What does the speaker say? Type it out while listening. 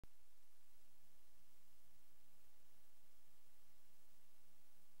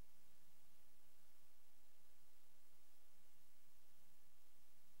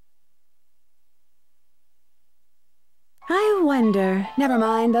wonder. Never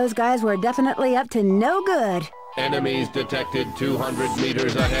mind, those guys were definitely up to no good. Enemies detected 200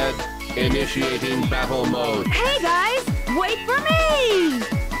 meters ahead. Initiating battle mode. Hey guys, wait for me!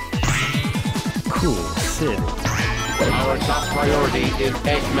 Cool city. Our top priority is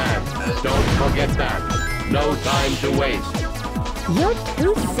Eggman. Don't forget that. No time to waste. You're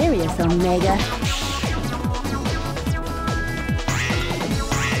too serious, Omega.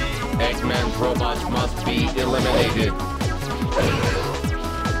 Eggman's robots must be eliminated.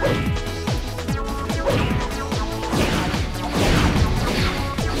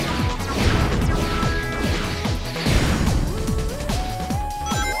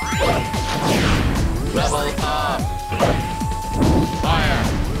 Level up! Fire!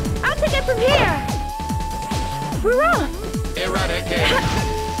 I'll take it from here! We're off! Eradicate!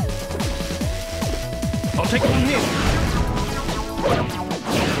 I'll take it from here.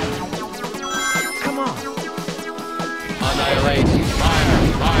 Come on. Annihilate! Fire!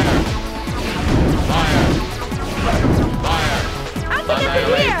 Fire! Fire! Fire! I'll take it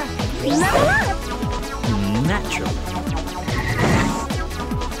from here! Level up! Natural.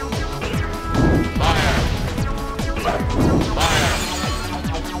 Fire! Fire!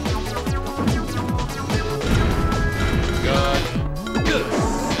 Good. Good.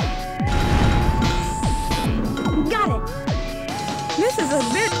 Got it! This is a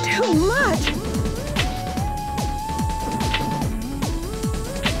bit too much!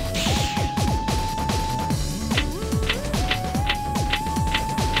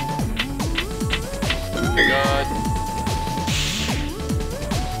 Good.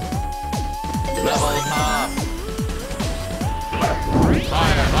 Level up.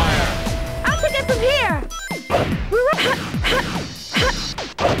 Fire, fire. I'll take it from here!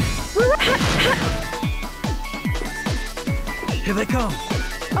 Here they come.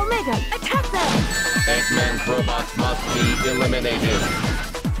 Omega, attack them! Eggman's robots must be eliminated.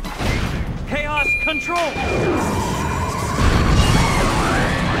 Chaos control.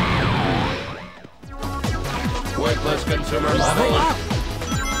 Worthless consumer Level models. up.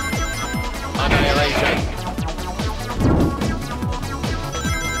 Annihilation.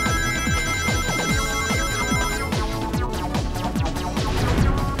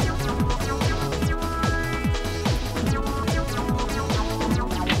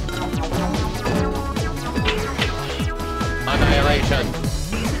 Annihilation.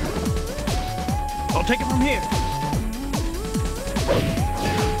 I'll take it from here.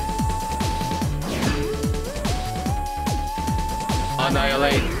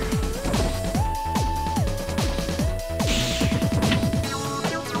 Annihilate.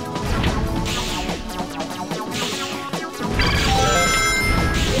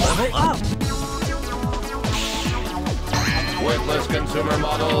 Level up. Worthless consumer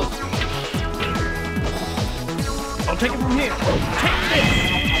models. I'll take it from here. Take this.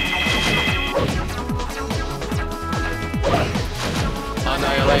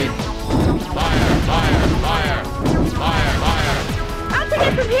 Annihilate. Fire, fire, fire. Fire, fire. I'll take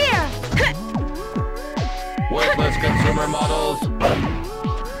it from here! Worthless consumer models.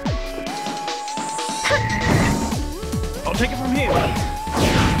 I'll take it from here.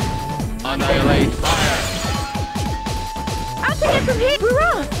 Annihilate. Fire. I'll take it from here! We're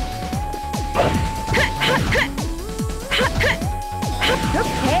off!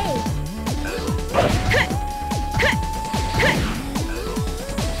 Okay!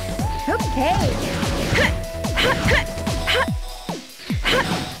 Okay!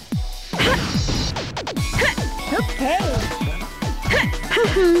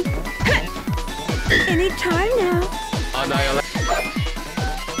 Any time now. Annihilate.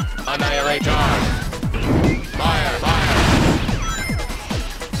 Annihilator. Fire, fire.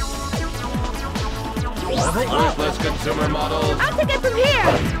 Level up. Worthless consumer models. I'll take it from here.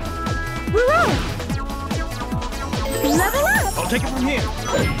 We're off. Level up. I'll take it from here.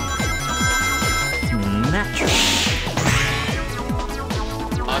 Natural.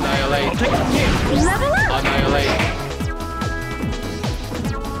 Annihilate. I'll take it from here. Level up. Annihilate.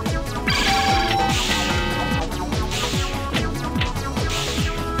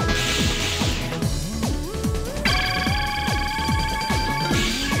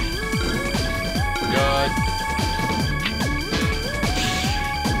 Good.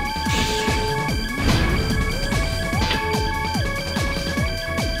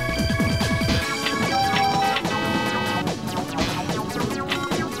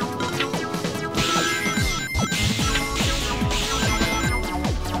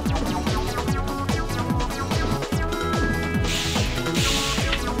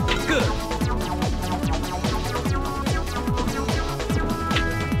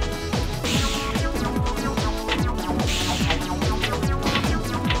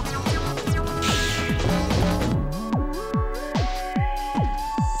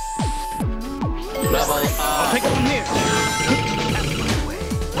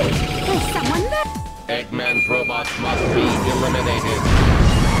 Eggman's robots must be eliminated.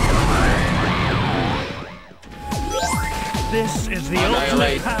 This is the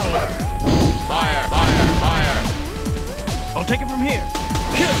Annihilate. ultimate power. Fire, fire, fire. I'll take it from here.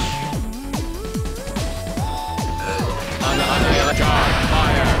 Annihilate, charge,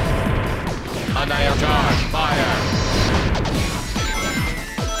 fire. Annihilate, charge, fire.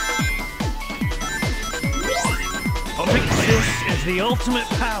 I'll take this is the ultimate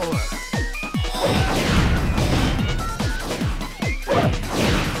power.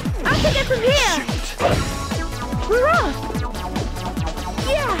 I'll take it from here! We're off!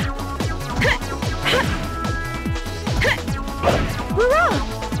 Yeah! We're off!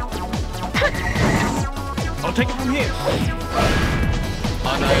 I'll take it from here.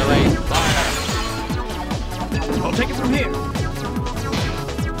 Annihilate, fire. I'll take it from here.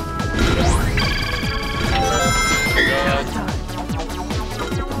 Good.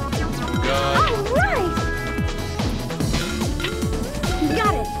 Good. All right!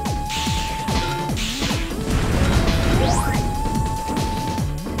 Got it!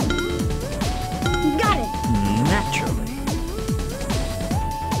 Got it! Naturally.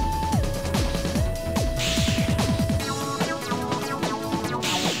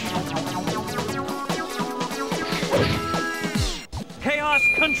 Chaos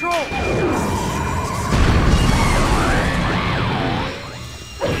control!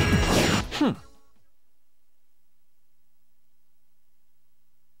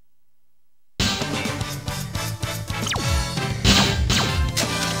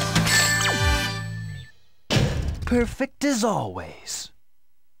 Perfect as always.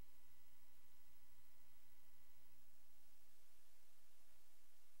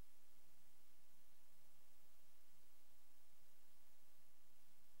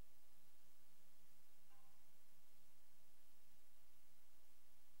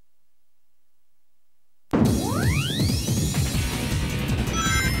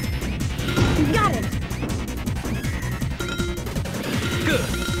 Got it! Good.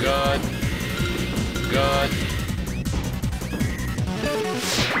 Good. Good.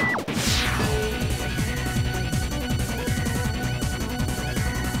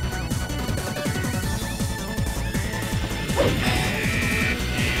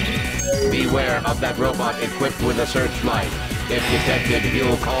 Beware of that robot equipped with a searchlight. If detected,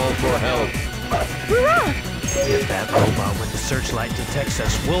 he'll call for help. We're off! If that robot with the searchlight detects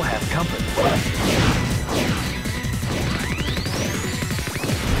us, we'll have company.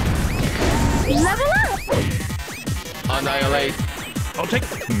 Level up! Annihilate. I'll take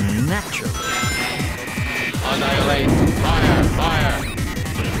naturally. Annihilate. Fire. Fire.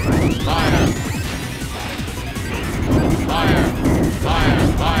 Fire. Fire. Fire.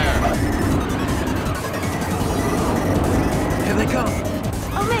 Fire. Here they come.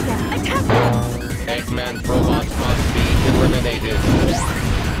 Omega, attack! Eggman's robots must be eliminated.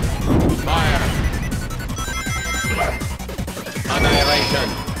 Fire. Annihilation.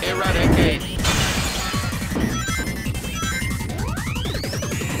 Eradicate.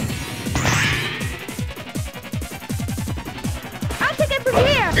 I'll take it from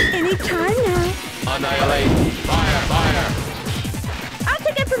here! Anytime now! Annihilate. Fire. Fire. I'll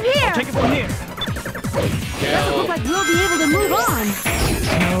take it from here! I'll take it from here. Doesn't look Kill. like we'll be able to move on!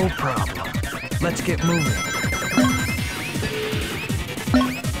 No problem. Let's get moving.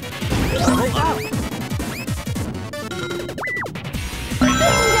 Level up.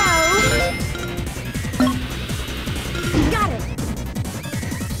 Bingo! Got it!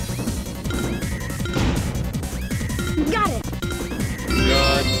 Got it!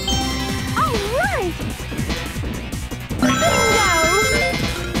 Good. All right! Bingo!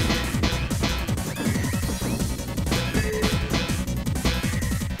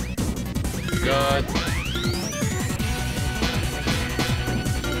 Good.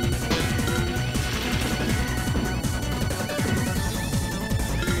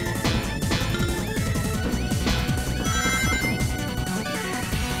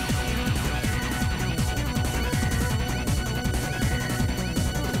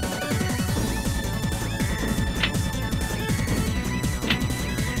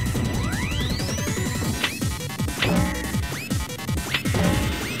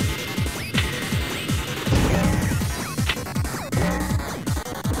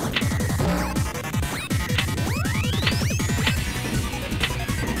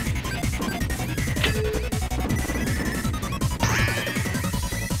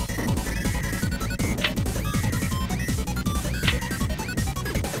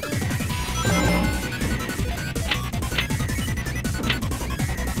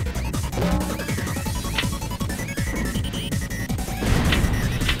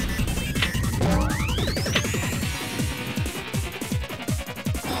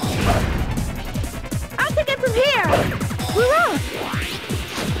 Hurrah!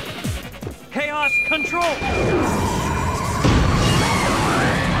 Chaos control!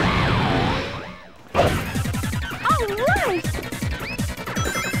 All right!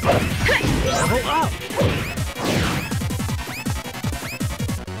 Level up!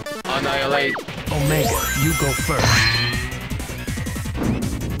 Annihilate. Omega, you go first.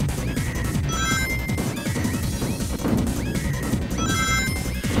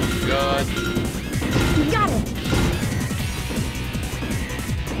 Good. Got it!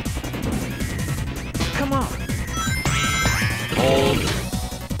 Come on. Hold.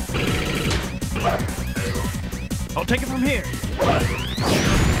 I'll take it from here.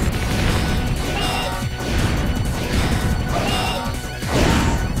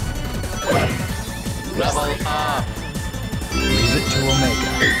 Level up. Leave it to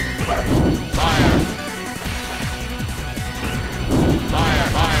Omega. Fire. Fire,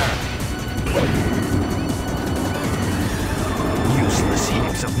 fire. Useless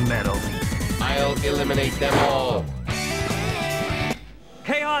heaps of metal. I'll eliminate them all.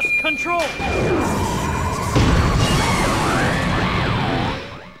 Chaos control!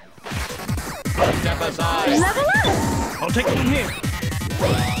 Step aside. Level up! I'll take it from here.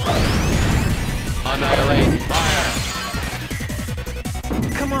 Annihilate. Fire.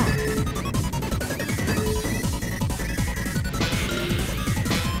 Come on.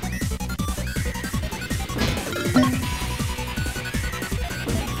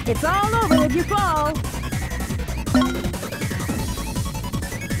 It's all over if you fall.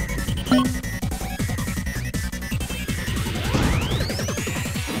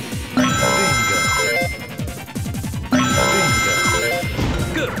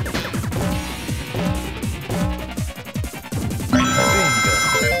 Good.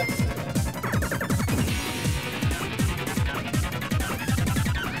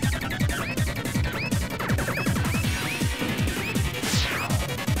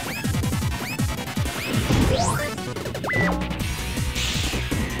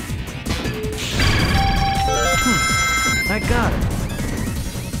 I got it.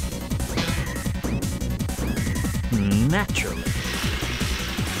 Naturally.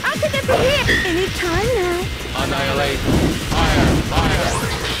 I'll take it from here. Anytime now. Annihilate. Fire, fire.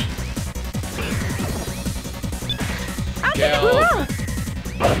 I'll take it. Kill. Hurrah!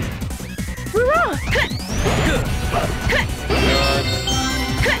 Hurrah! Good. Good.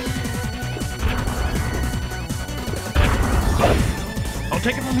 I'll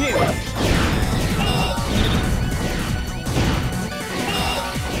take it from here.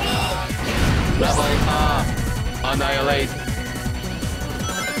 Level up. Annihilate.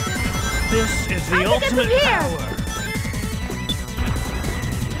 This is the I'll take it from ultimate here. power.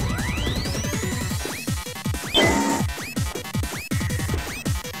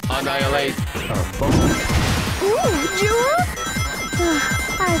 Annihilate. Our bond. Ooh, Jewel?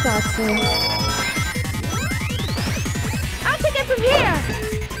 I thought so. I'll take it from here.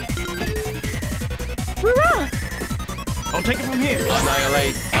 Hurrah! I'll take it from here.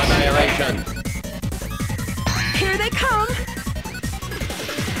 Annihilate. Annihilation. Here they come.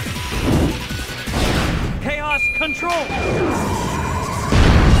 Chaos control!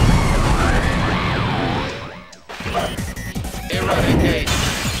 Eradicate.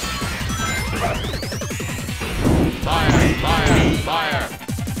 Fire, fire, fire.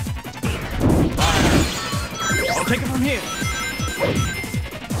 Fire. I'll take it from here.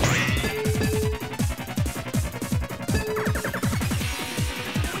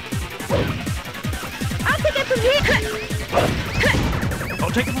 I'll take it from here.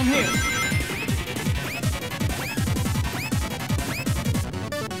 I'll take it from here.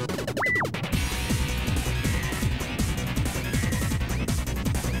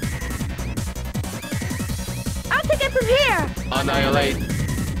 I'll take it from here. Annihilate.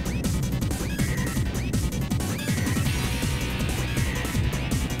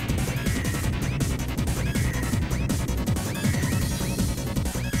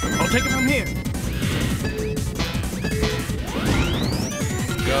 I'll take it from here.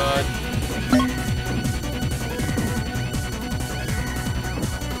 Good.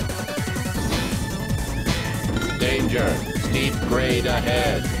 Danger. Steep grade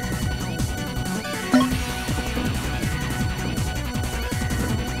ahead.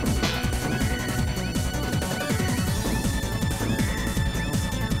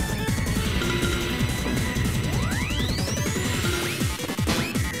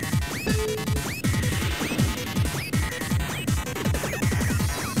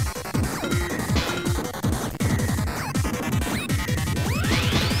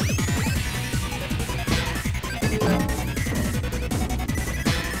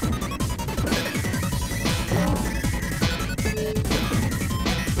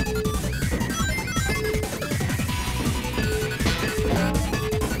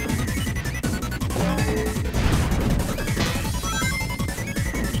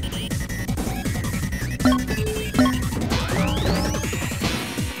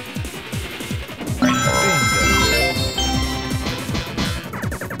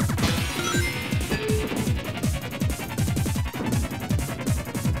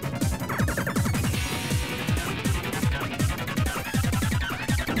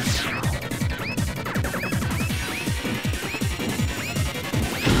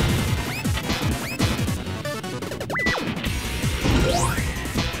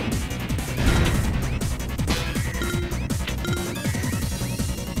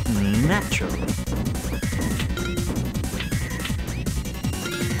 naturally.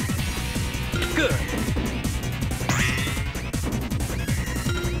 Good.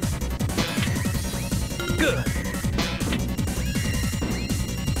 Good.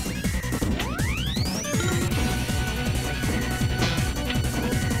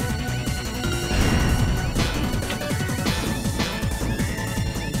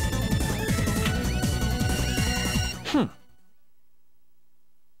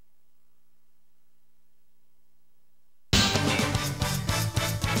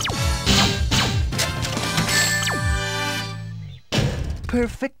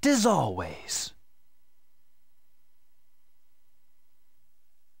 Perfect as always.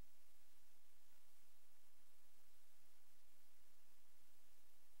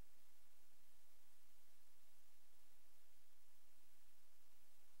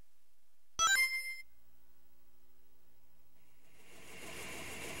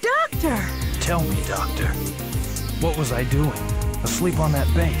 Doctor! Tell me, Doctor, what was I doing? Asleep on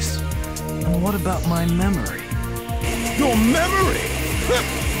that base? And what about my memory? Your memory?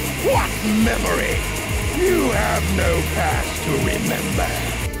 What memory? You have no past to remember.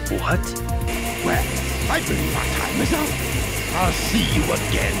 What? Well, I believe our time is up. I'll see you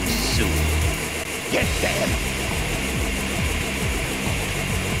again soon. Get them.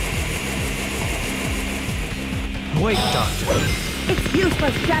 Wait, Doctor. It's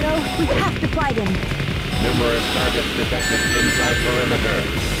useless, Shadow. We have to fight him. Numerous targets detected inside perimeter.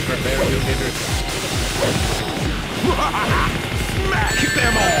 Prepare to intercept. Smash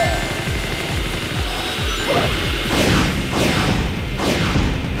them all!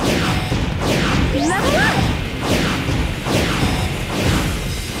 Level up!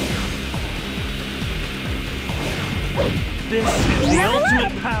 This is the Level ultimate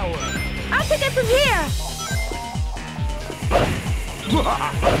up! power. I'll take it from here!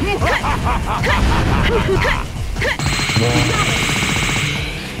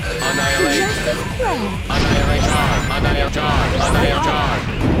 Annihilate. Justice Play. Annihilation. Annihilation. Annihilation.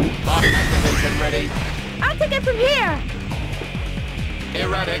 Bomb activation ready. I'll take it from here!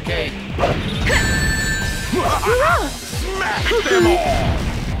 Eradicate. Smash them all!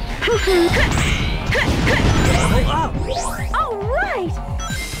 Level up. All right!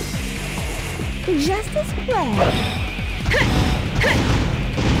 Justice Play.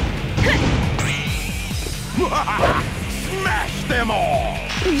 Smash them all!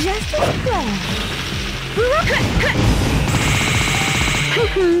 Justice Play.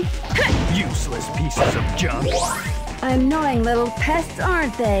 Useless pieces of junk. Annoying little pests,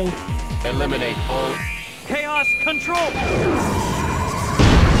 aren't they? Eliminate all. Chaos control.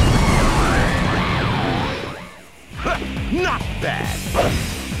 Not bad!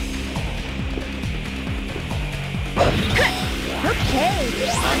 Okay.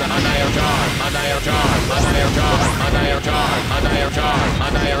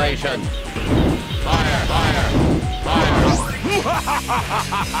 Annihilation. Fire, fire, fire.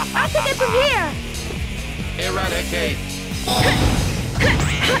 I'll take it from here! Eradicate.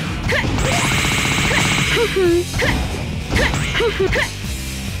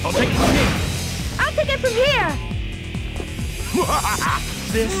 I'll take it from here. I'll take it from here!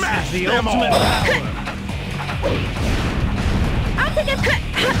 This Smash is the them ultimate all. power. I'll take it.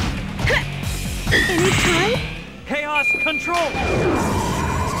 Anytime? Chaos control.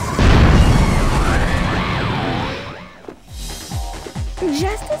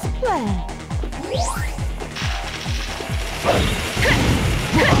 Justice Play.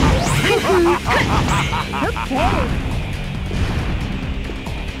 Okay.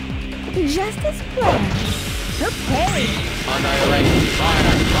 Justice Play. Okay. Annihilate.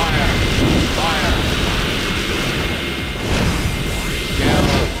 Fire, fire, fire. Kill.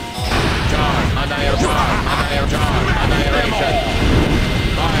 Charge. Annihilation.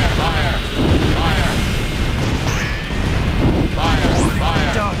 Fire, fire, fire. Fire,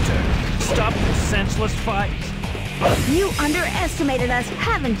 fire. Doctor, stop this senseless fight. You underestimated us,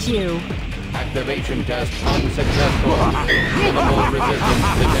 haven't you? Activation test unsuccessful. Minimal resistance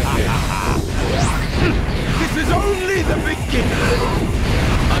detected. This is only the beginning!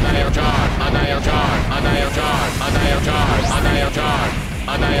 Annihilation.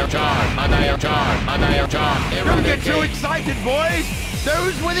 Don't get too excited, boys!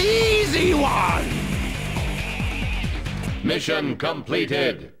 Those were the easy ones! Mission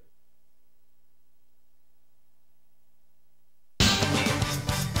completed.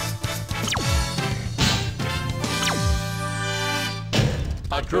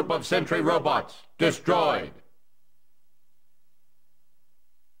 A troop of sentry robots destroyed.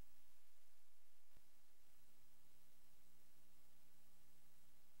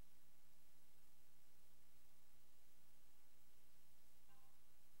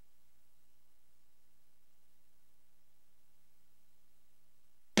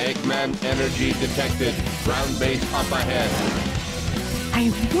 Eggman energy detected. Ground base up ahead. I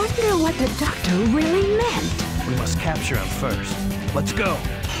wonder what the doctor really meant. We must capture him first. Let's go.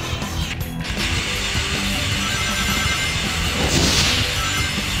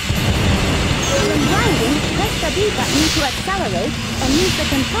 When grinding, press the B button to accelerate and use the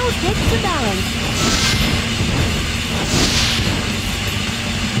control stick to balance.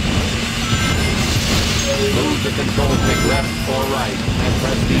 Move the control stick left or right and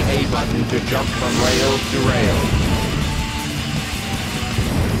press the A button to jump from rail to rail.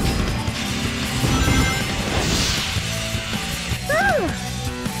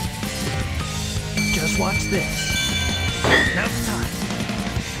 Just watch this. Now it's time.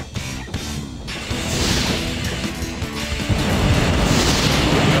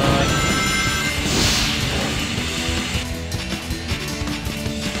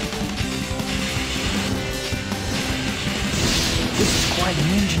 This is quite an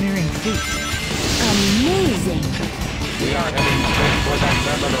engineering feat. Amazing. We are heading straight for that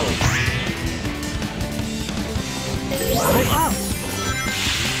terminal.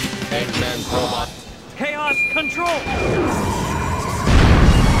 Eggman's robot. Chaos control!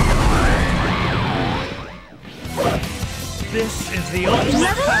 This is the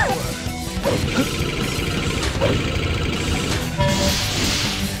ultimate power!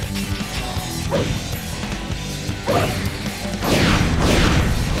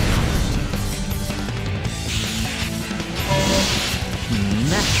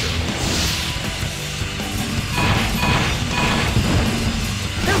 Natural.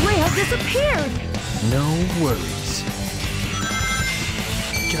 The rail disappeared. No worries.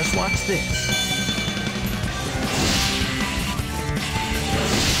 Just watch this.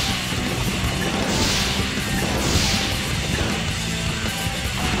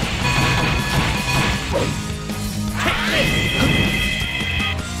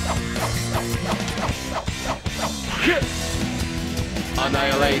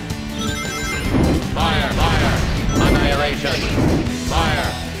 Annihilate. Fire, fire. Annihilation. Fire.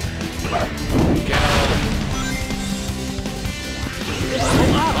 Kill.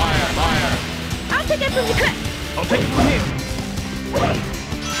 Fire, fire. I'll take it from the cut. I'll take it from here.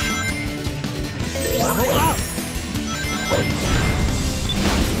 Level up!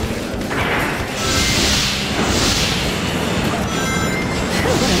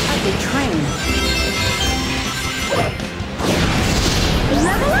 What an ugly train.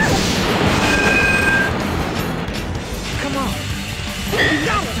 Level up! Come on!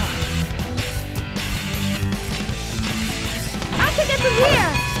 Got it! I'll take it from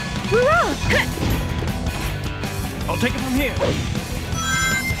here! Hurrah! I'll take it from here.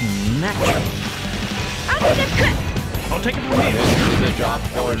 Natural. I'll take it! I'll take it from here. This is a job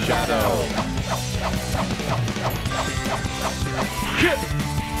for Shadow.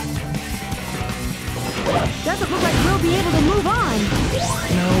 Doesn't look like we'll be able to move on.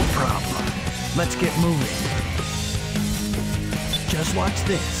 No problem. Let's get moving. Just watch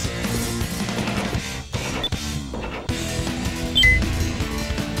this.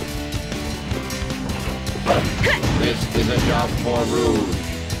 This is a job for Rouge.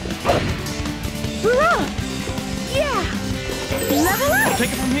 Hurrah! Yeah! Level I'll up!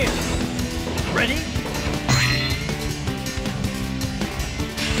 take it from here. Ready?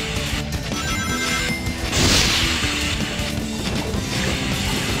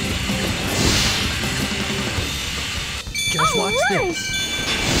 Just watch this.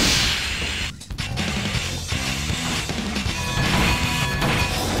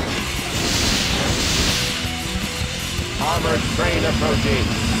 Armored train approaching.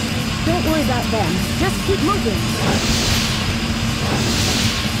 Don't worry about them. Just keep moving.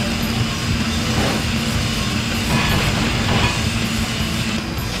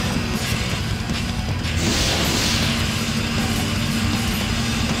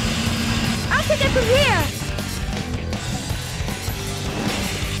 I'll take it from here.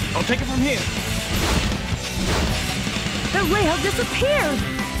 I'll take it from here. The rail disappeared.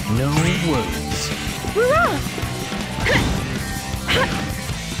 No worries. Hurrah!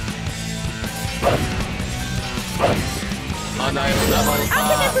 Annihilate level I'll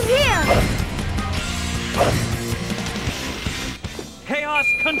take it from here. Chaos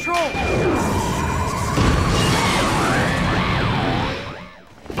control!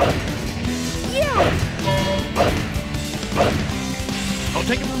 Yeah! I'll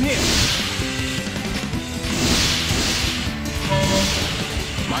take it from here.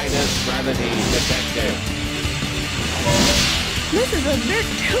 minus gravity detected. This is a bit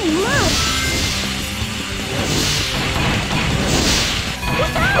too much.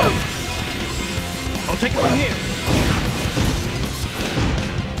 Look out! I'll take it from here.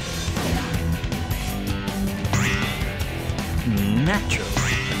 Naturally.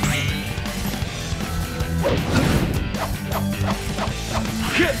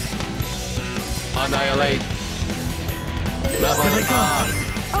 Annihilate. Level Here they come. up.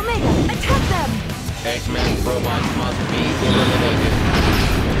 Omega, attack them! Eggman robots must be eliminated.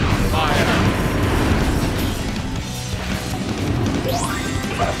 Fire.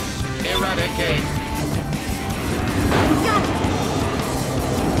 Eradicate. Got it!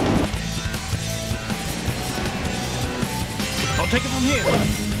 I'll take it from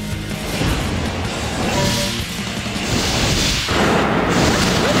here.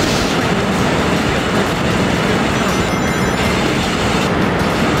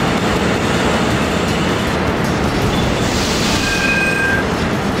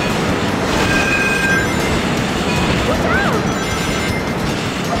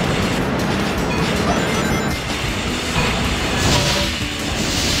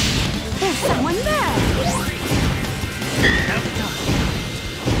 There's someone there!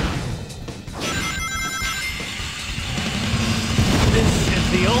 This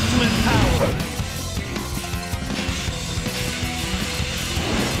is the ultimate power.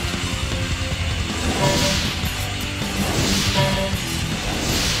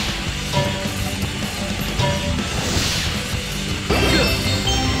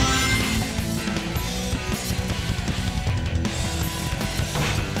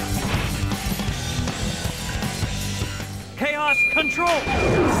 Chaos control!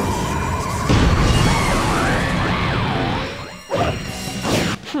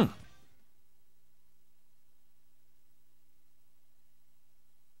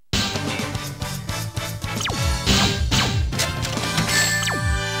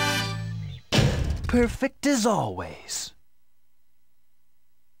 Perfect as always.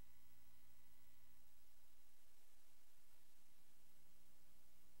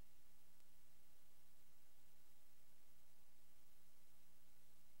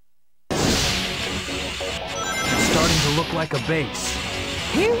 It's starting to look like a base.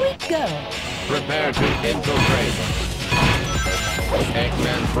 Here we go! Prepare to infiltrate.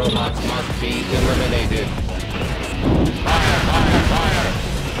 Eggman robots must be eliminated. Fire, fire, fire!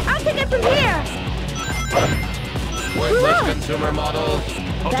 I'll take it from here! Worthless Whoa. consumer models.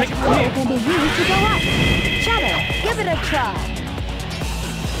 I'll That take it from portal here. can be used to go up! Shadow, give it a try!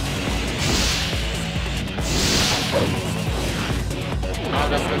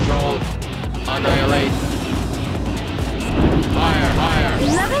 Out of control. Annihilate. Fire, fire!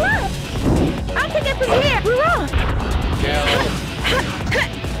 Level up! I'll take it from here! Hurrah! Kill.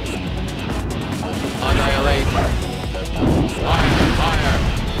 Annihilate. Fire, fire!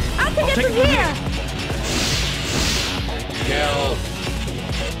 I'll take it take from it from here! Kill.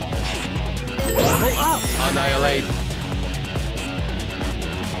 Level up. Annihilate.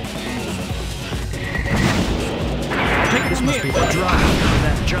 This must be the drop for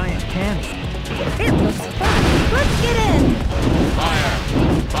that giant cannon. It looks fun! Let's get in! Fire,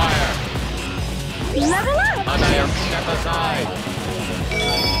 fire! Level up! Annihilate. Step aside.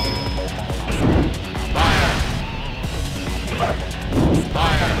 Fire.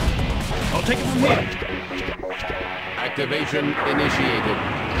 Fire. I'll take it from here. Activation initiated.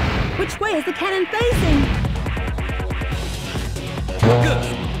 Which way is the cannon facing? Good.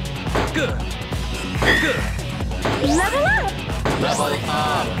 Good. Good. Level up! Level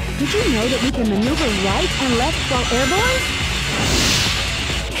up. Did you know that we can maneuver right and left while airborne?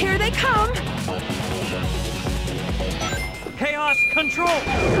 Here they come! Chaos control.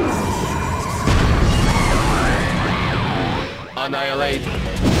 Annihilate.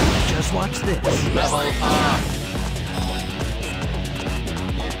 Just watch this. Level up.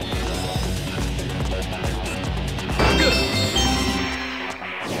 Good.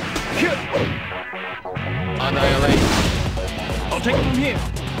 Annihilate. I'll take it from here.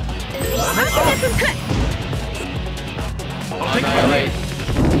 I'll take it from cut! I'll take it from Annihilate. here.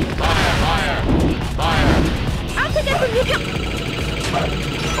 Fire, fire, fire. I'll take it from here!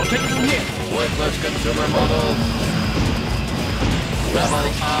 I'll take it from here. Worthless consumer models. Level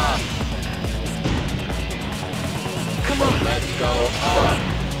up. Come on. Let's go up.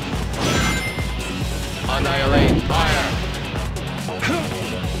 Annihilate. Fire.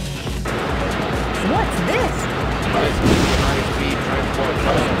 What's this? This is the high-speed transport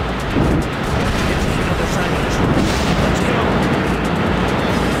tunnel. It's the other side of this room. Let's go.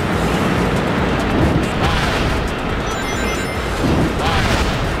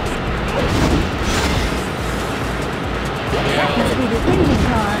 That must be the engine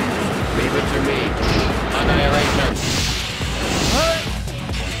car. Leave it to me. Annihilation.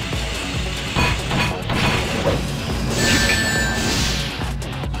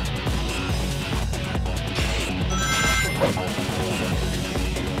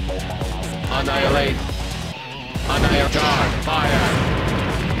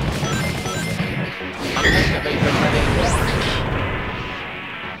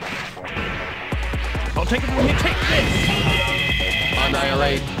 take it from here. Take this!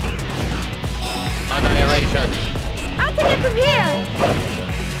 Annihilate. Annihilation. I'll take it from here!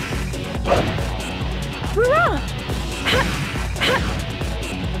 Hurrah!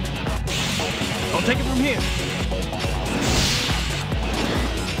 I'll take it from here.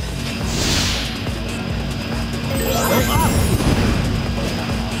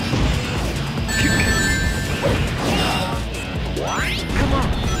 Come on.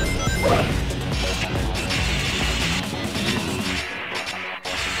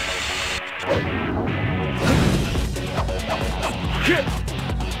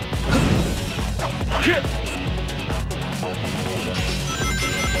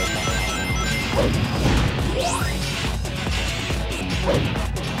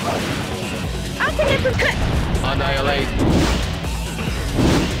 I'll take it from here! Annihilate.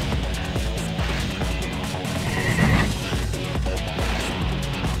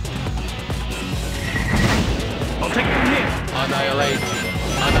 I'll take it from here. Annihilate.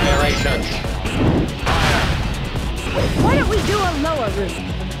 Annihilation. Fire. Why don't we do a lower route?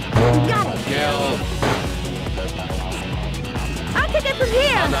 Got it! Kill. I'll take it from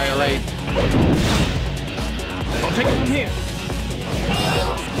here! Annihilate. I'll take it from here.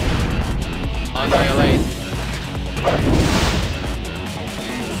 Annihilate.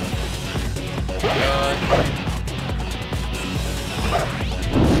 Good.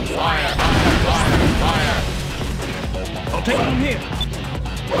 Fire. Fire. Fire. Fire. I'll take it from here.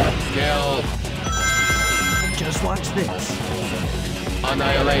 Kill. Just watch this.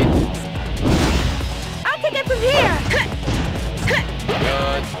 Annihilate. I'll take it from here! Good.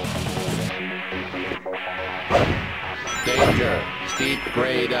 Danger. Steep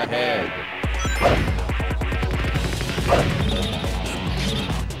grade ahead.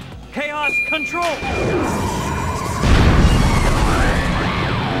 Chaos control!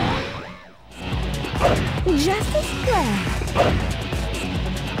 Just as good.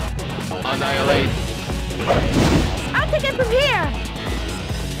 Annihilate. I'll take it from here!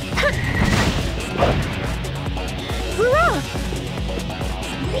 Hurrah!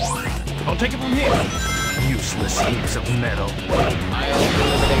 I'll take it from here. Useless heaps of metal. I'll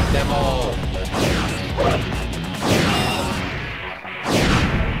eliminate them all.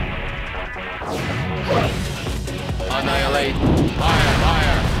 Annihilate. Fire.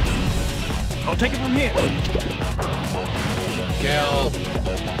 Fire. I'll take it from here. Kill.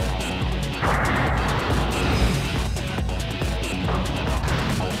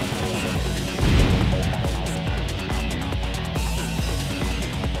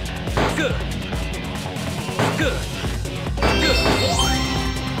 Good. Good. Good. Good.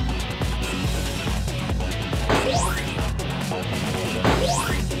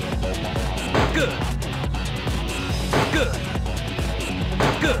 Good. Good.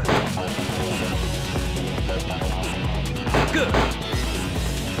 Good. Good.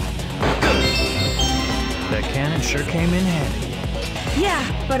 That cannon sure came in handy. Yeah,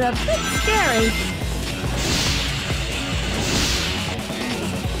 but a bit scary.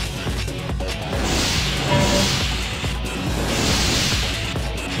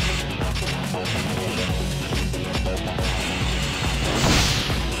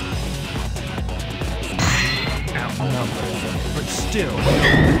 Outnumbered, but still.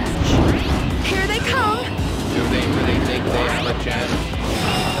 Here they come! Do they really think they have a chance?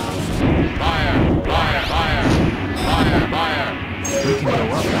 Fire! Fire! Fire! Fire! Fire! We can go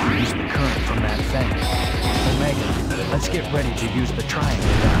up and use the current from that thing. Omega, let's get ready to use the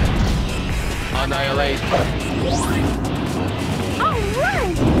triangle gun. Annihilate! All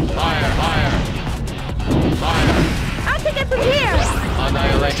right! Fire! Fire! Fire! I'll take it from here!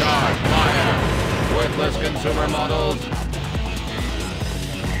 Annihilate! Charge! Fire! Worthless consumer models!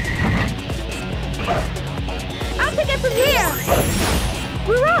 I'll take it from here!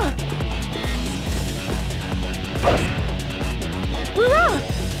 Hurrah! Hurrah!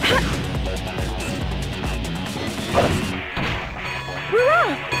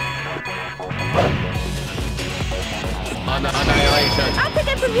 Hurrah! Annihilation! I'll take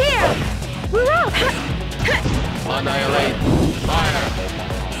it from here! Hurrah! Annihilate! Fire!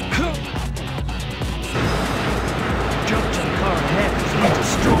 Jump to the car ahead as we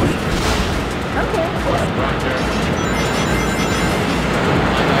destroy it. Okay. Roger!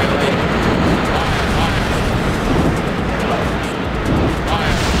 Annihilate! Fire! Fire!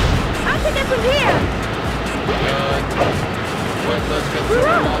 Fire! I'll take it from here! Good! Worthless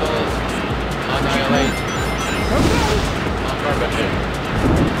consumer models! Annihilate! Okay. Affirmative!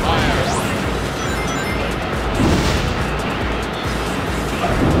 Fire!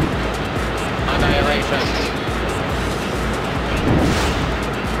 Annihilation!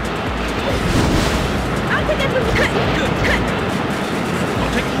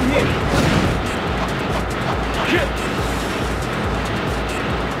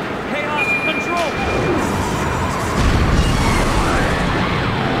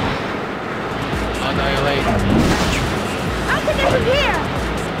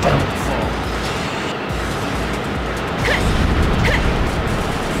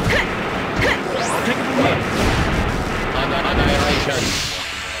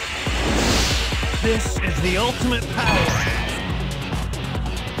 This is the ultimate power.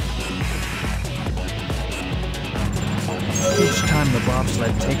 Each time the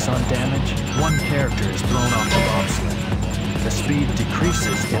bobsled takes on damage, one character is thrown off the bobsled. The speed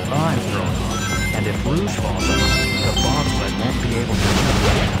decreases if I'm thrown off, and if Rouge falls off, the bobsled won't be able to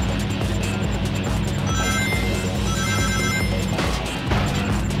jump.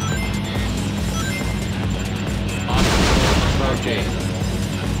 Approaching.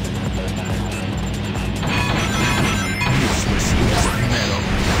 Useless use of metal.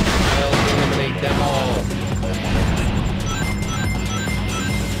 I'll eliminate them all.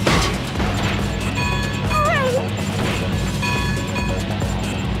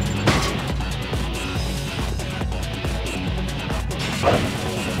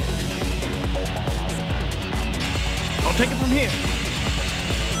 I'll take it from here.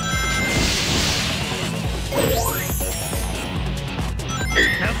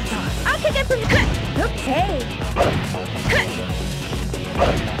 Now's the time. I'll take it from here. Okay.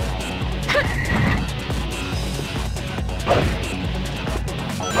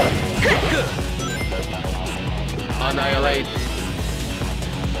 Good. Annihilate.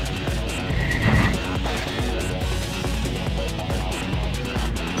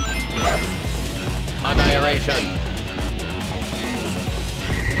 Annihilation.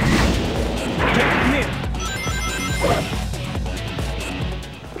 Take it from here.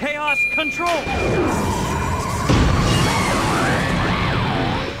 Chaos control.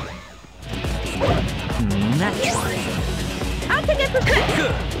 Naturally. I'll take it from here.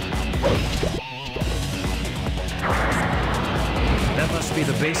 Good. That must be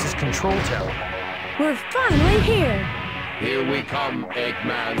the base's control tower. We're finally here. Here we come,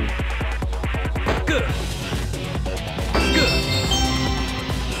 Eggman. Good. Good.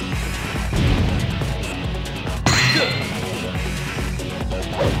 Good.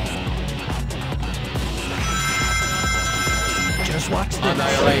 Just watch this.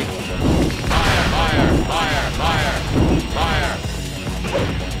 Annihilate. Fire, fire, fire, fire, fire.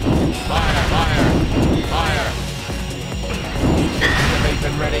 Fire, fire, fire.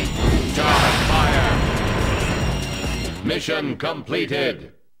 Activation ready. Charge, fire. Mission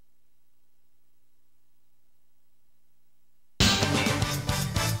completed.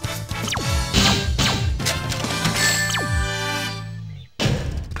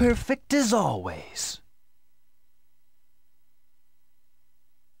 Perfect as always.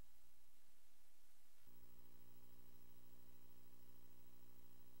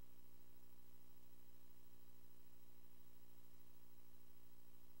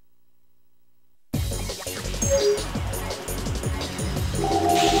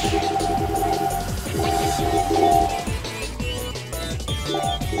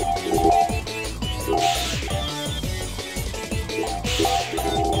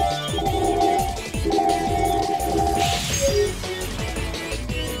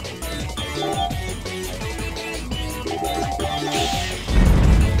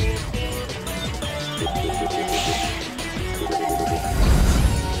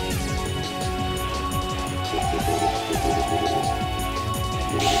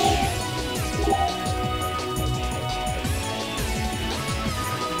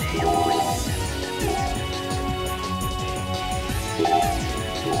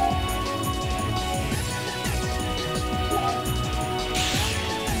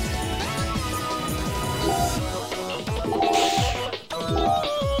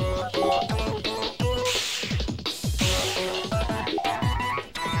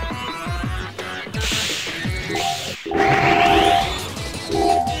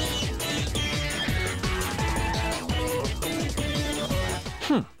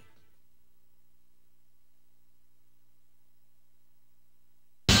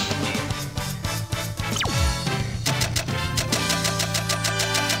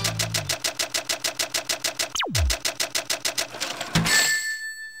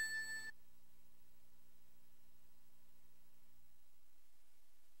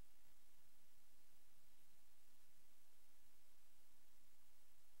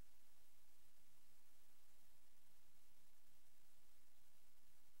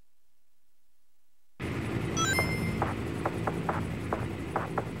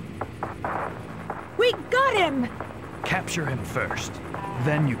 We got him! Capture him first.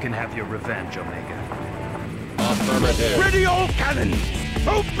 Then you can have your revenge, Omega. Affirmative. Ready all cannons!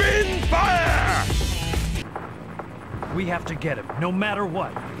 Open fire! We have to get him, no matter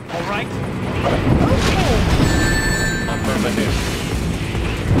what. All right? Okay. Affirmative.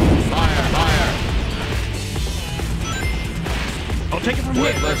 Fire, fire. I'll take it from here.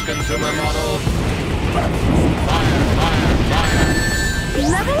 Witless consumer model. Fire, fire, fire.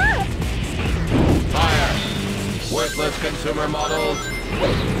 consumer models.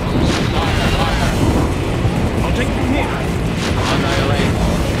 Fire, fire. I'll take it from here. Annihilate.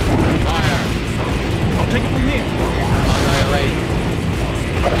 Fire. I'll take it from here. Annihilate.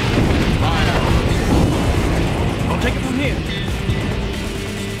 Fire. I'll take it from here.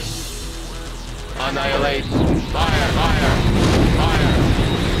 Annihilate. Fire, fire. Fire.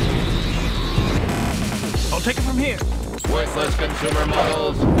 I'll take it from here. Worthless consumer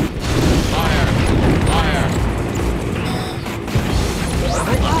models. Fire. Fire.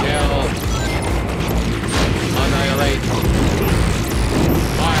 Kill. Annihilate.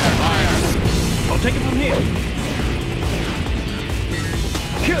 Fire, fire. I'll take it from here.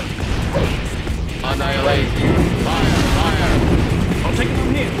 Kill. Annihilate. Fire, fire. I'll take it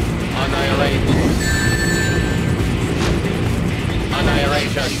from here. Annihilate.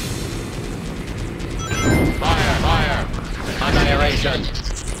 Annihilation. Fire, fire. Annihilation.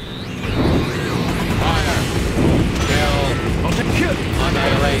 Fire. Kill. I'll take kill.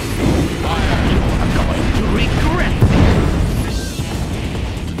 Annihilate. Fire. I'm going to regret.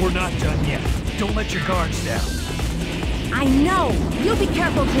 We're not done yet. Don't let your guards down. I know! You be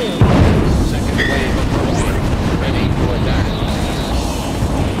careful too! Second wave approaching. Ready to attack.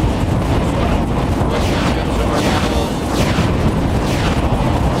 Worthless consumer models.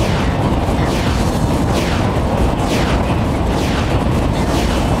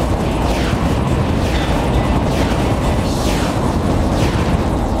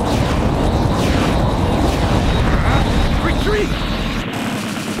 Retreat!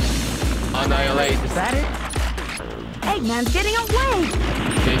 Annihilate. Is that it? Eggman's getting away!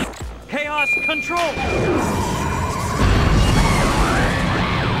 Chaos control!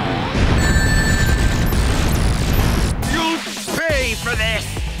 You'll pay for this!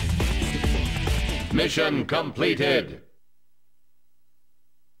 Mission completed.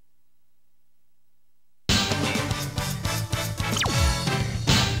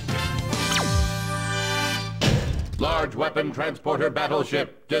 Large weapon transporter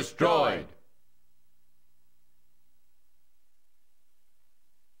battleship destroyed.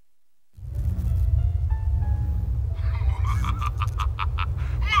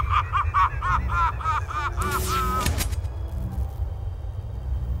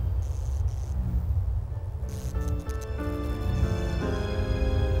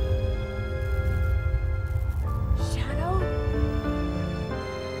 Shadow?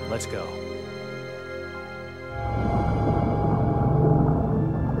 Let's go.